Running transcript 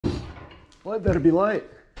Well, it better be light.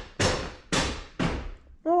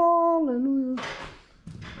 Hallelujah.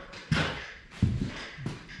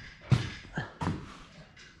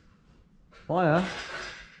 Oh yeah.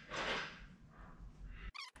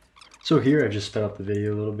 So here I just sped up the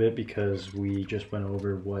video a little bit because we just went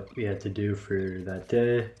over what we had to do for that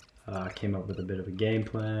day. Came up with a bit of a game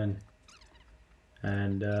plan,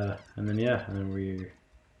 and then we're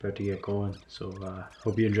about to get going. So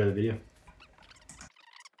hope you enjoy the video.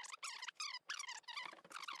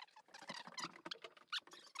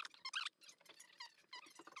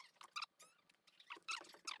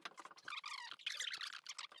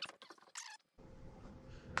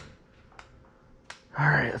 All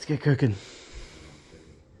right, let's get cooking.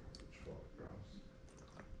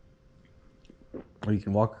 Or you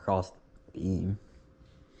can walk across the beam.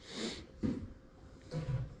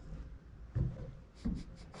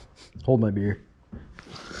 Hold my beer.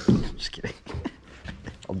 Just kidding.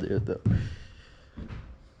 I'll do it though.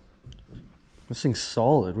 This thing's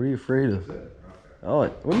solid. What are you afraid of? Oh,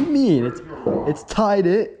 what do you mean? It's tied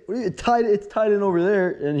in. What do you tied? It's tied in over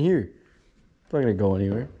there and here. It's not gonna go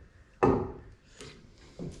anywhere.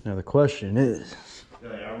 Now the question is.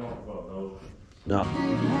 Yeah, I don't know about those. No.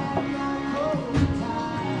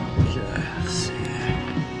 Okay, let's see.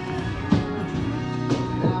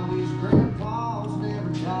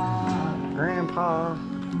 Grandpa.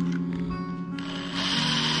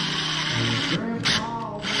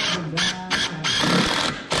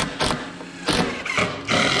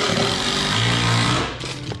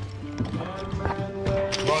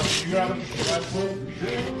 You have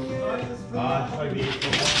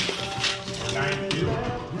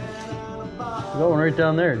Going right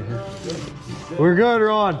down there. We're good,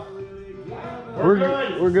 Ron.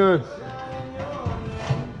 We're good.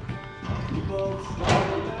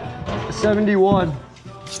 71.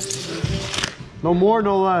 No more,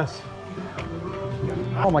 no less.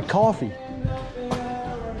 Oh, my coffee.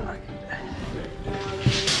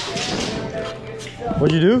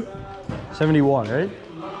 What'd you do? 71, right?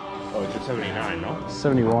 Oh, it's a 79, no?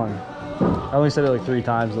 71. I only said it like 3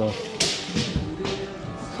 times though.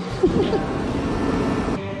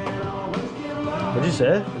 What'd you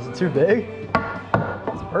say? Is it too big?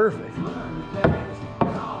 It's perfect.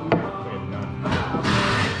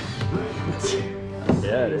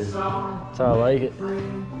 Yeah, it is. That's how I like it.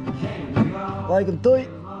 I like them tight.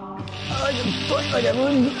 I like them tight like I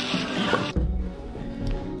wouldn't.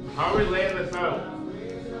 How are we laying this out?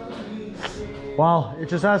 Well, it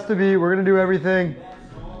just has to be, we're gonna do everything.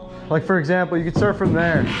 Like for example, you could start from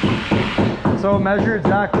there. So measure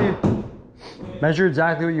exactly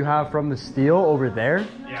what you have from the steel over there.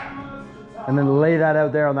 Yeah. And then lay that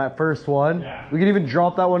out there on that first one. Yeah. We can even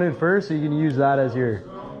drop that one in first so you can use that as your...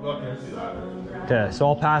 Look, I see that. Okay, so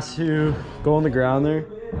I'll pass you, go on the ground there.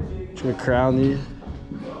 Just gonna crown these.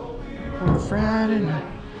 On Friday night.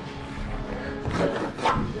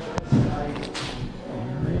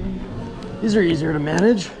 These are easier to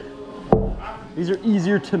manage. These are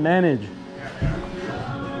easier to manage.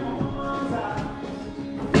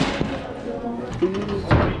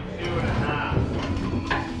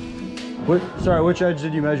 Sorry, which edge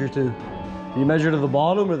did you measure to? Did you measure to the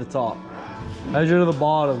bottom or the top? Measure to the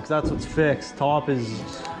bottom, because that's what's fixed. Top is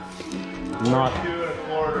not. 42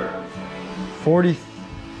 1/4. 40.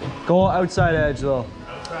 Go outside edge though.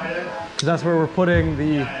 Outside it? Because that's where we're putting the.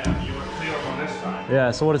 Yeah, you were clear on this side.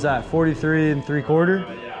 Yeah, so what is that? 43 3/4?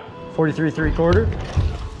 Yeah. 43 3/4?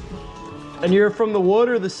 And you're from the wood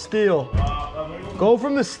or the steel? Go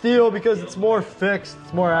from the steel because it's more fixed,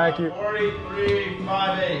 it's more accurate. 43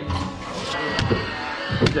 5/8.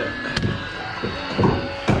 Okay.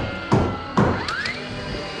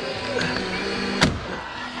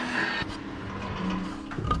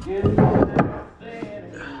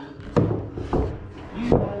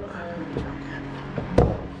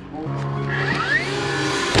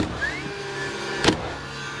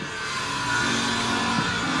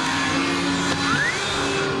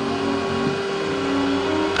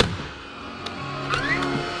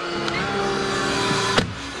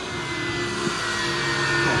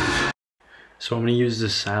 So I'm going to use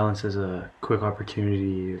this silence as a quick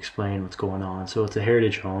opportunity to explain what's going on. So it's a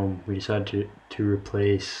heritage home. We decided to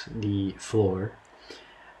replace the floor.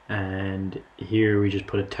 And here we just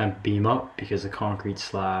put a temp beam up because the concrete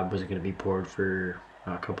slab wasn't going to be poured for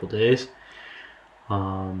a couple days.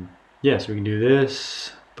 Yeah, so we can do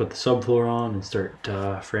this, put the subfloor on and start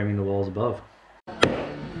framing the walls above.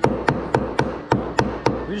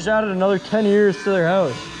 We just added another 10 years to their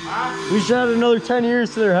house. We just added another 10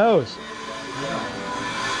 years to their house.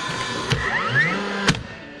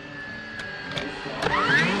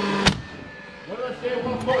 What did I say?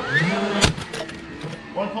 1 foot.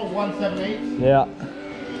 1.178. Yeah.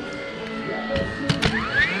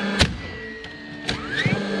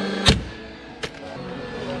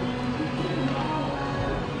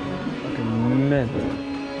 Fucking mint.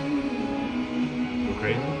 Go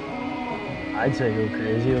crazy. I'd say go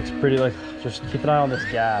crazy. It looks pretty, like, just keep an eye on this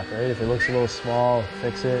gap, right? If it looks a little small,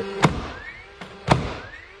 fix it.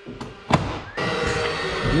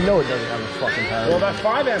 You know it doesn't have a fucking power. Well, that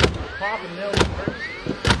 5M popping nails.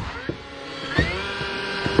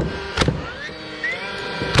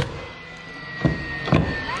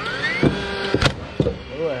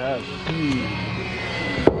 What do I have?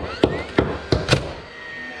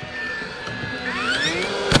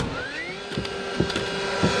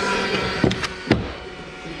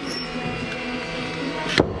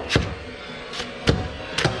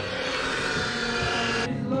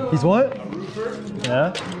 He's what? A roofer.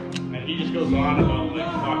 Yeah? And he just goes on about like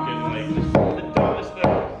fucking like the dumbest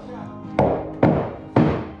thing.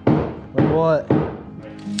 Like what?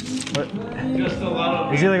 What? Just a lot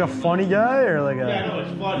of. Is he like a funny guy or like a... Yeah, no,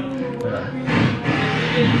 it's funny.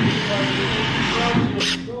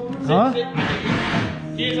 Huh?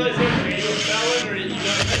 He's like, are you a felon or you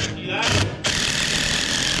gotta do that?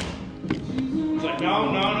 It's like,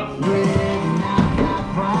 no.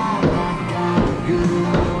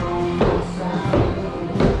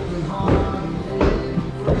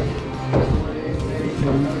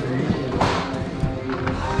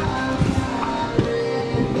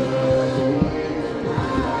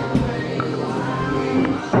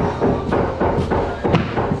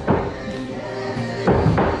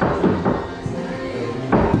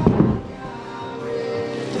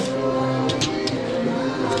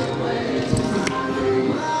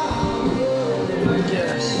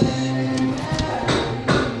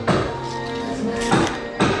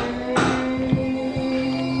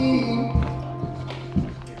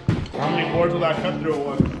 How many boards will that cut through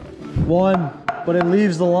one? One, but it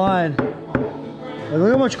leaves the line. Like,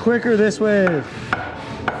 look how much quicker this way is.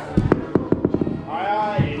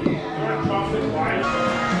 Aye. You're a chocolate wine.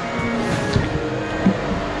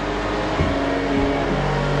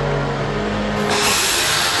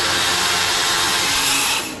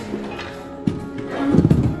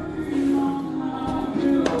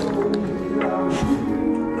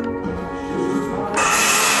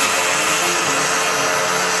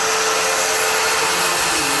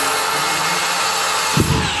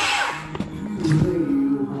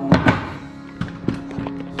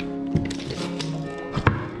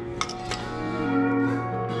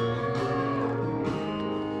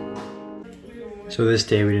 So this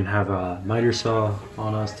day we didn't have a miter saw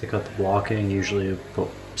on us to cut the blocking. Usually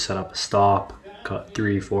we'll set up a stop, cut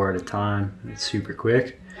 3, 4 at a time. It's super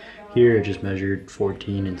quick. Here I just measured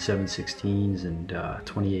 14 and 7/16 and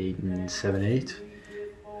 28 and 7/8.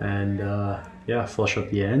 And yeah, flush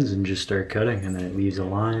up the ends and just start cutting, and then it leaves a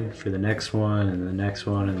line for the next one and the next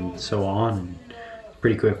one and so on. And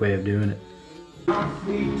pretty quick way of doing it.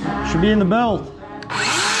 Should be in the belt.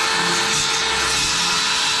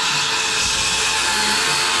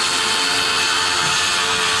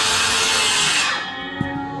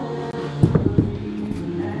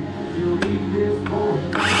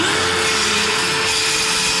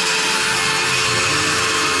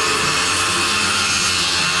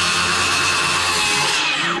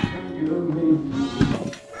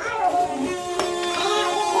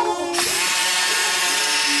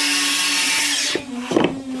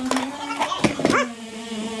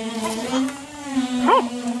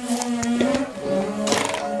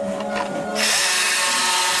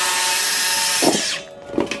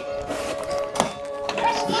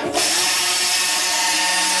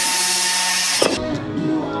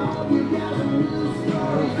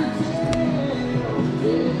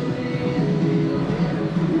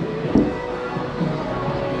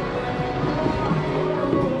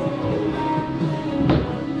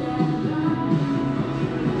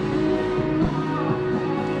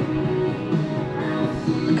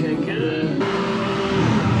 Okay, good.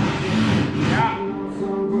 Yeah.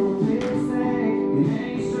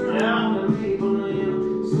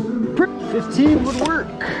 15 would work.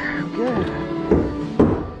 Okay.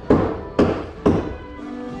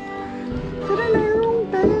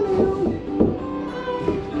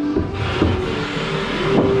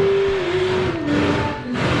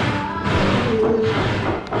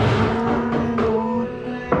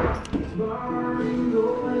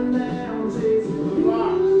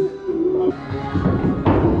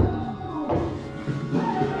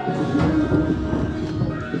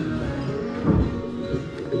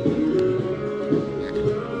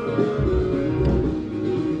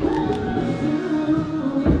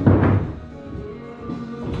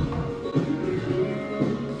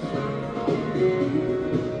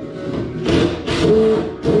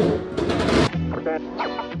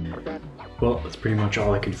 pretty much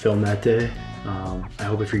all I could film that day. I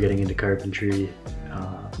hope if you're getting into carpentry,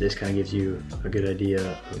 this kind of gives you a good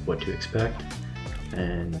idea of what to expect.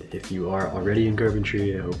 And if you are already in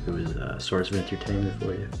carpentry, I hope it was a source of entertainment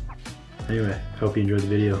for you. Anyway, hope you enjoyed the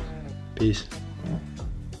video. Peace.